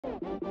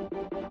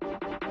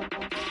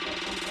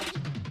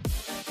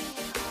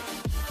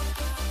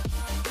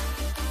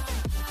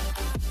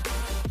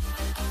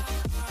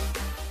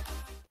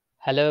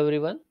Hello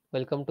everyone,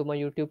 welcome to my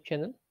YouTube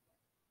channel.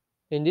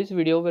 In this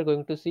video, we're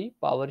going to see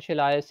PowerShell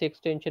ISE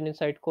Extension in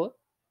Sitecore.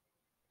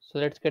 So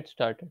let's get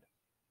started.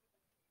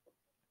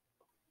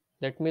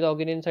 Let me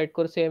log in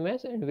Sitecore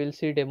CMS and we'll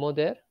see demo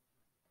there.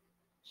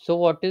 So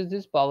what is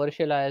this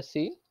PowerShell ISE?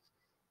 It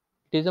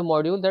is a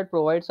module that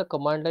provides a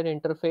command line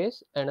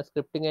interface and a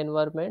scripting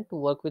environment to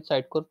work with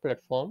Sitecore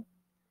platform.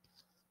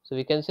 So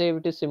we can say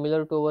it is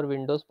similar to our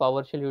Windows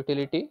PowerShell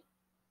utility.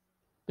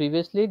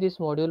 Previously, this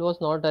module was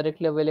not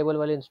directly available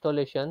while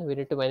installation. We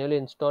need to manually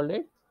install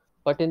it.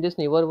 But in this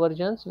newer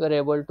versions, we are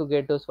able to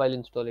get those while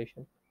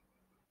installation.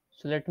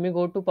 So let me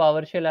go to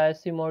PowerShell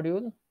ISE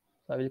module.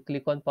 So I will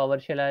click on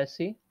PowerShell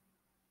ISE.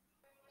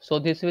 So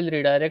this will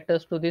redirect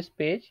us to this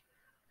page,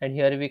 and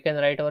here we can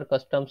write our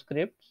custom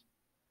scripts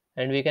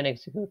and we can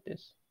execute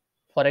this.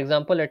 For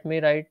example, let me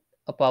write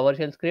a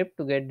PowerShell script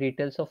to get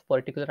details of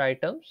particular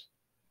items.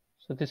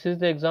 So this is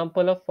the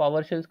example of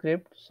PowerShell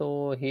script.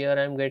 So here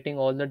I am getting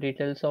all the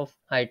details of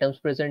items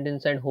present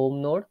inside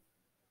home node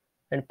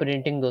and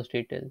printing those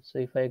details. So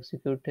if I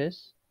execute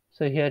this,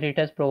 so here it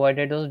has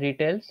provided those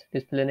details: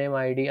 display name,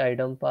 ID,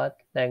 item path,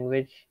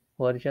 language,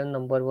 version,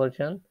 number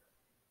version,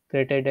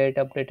 created date,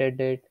 updated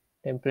date,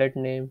 template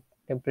name,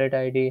 template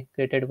ID,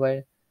 created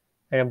by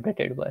and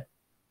updated by.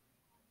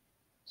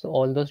 So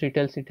all those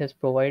details it has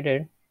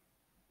provided.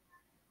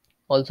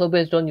 Also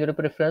based on your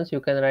preference,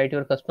 you can write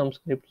your custom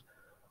scripts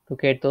to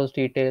get those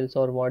details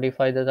or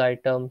modify those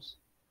items,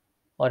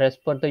 or as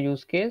per the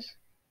use case,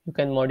 you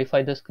can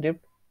modify the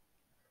script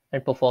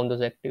and perform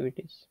those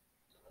activities.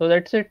 So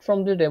that's it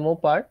from the demo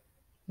part.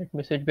 Let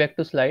me switch back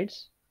to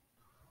slides.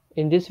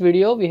 In this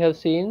video, we have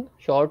seen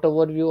short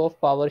overview of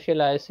PowerShell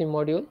ISE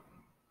module.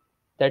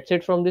 That's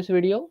it from this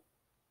video.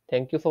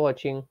 Thank you for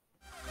watching.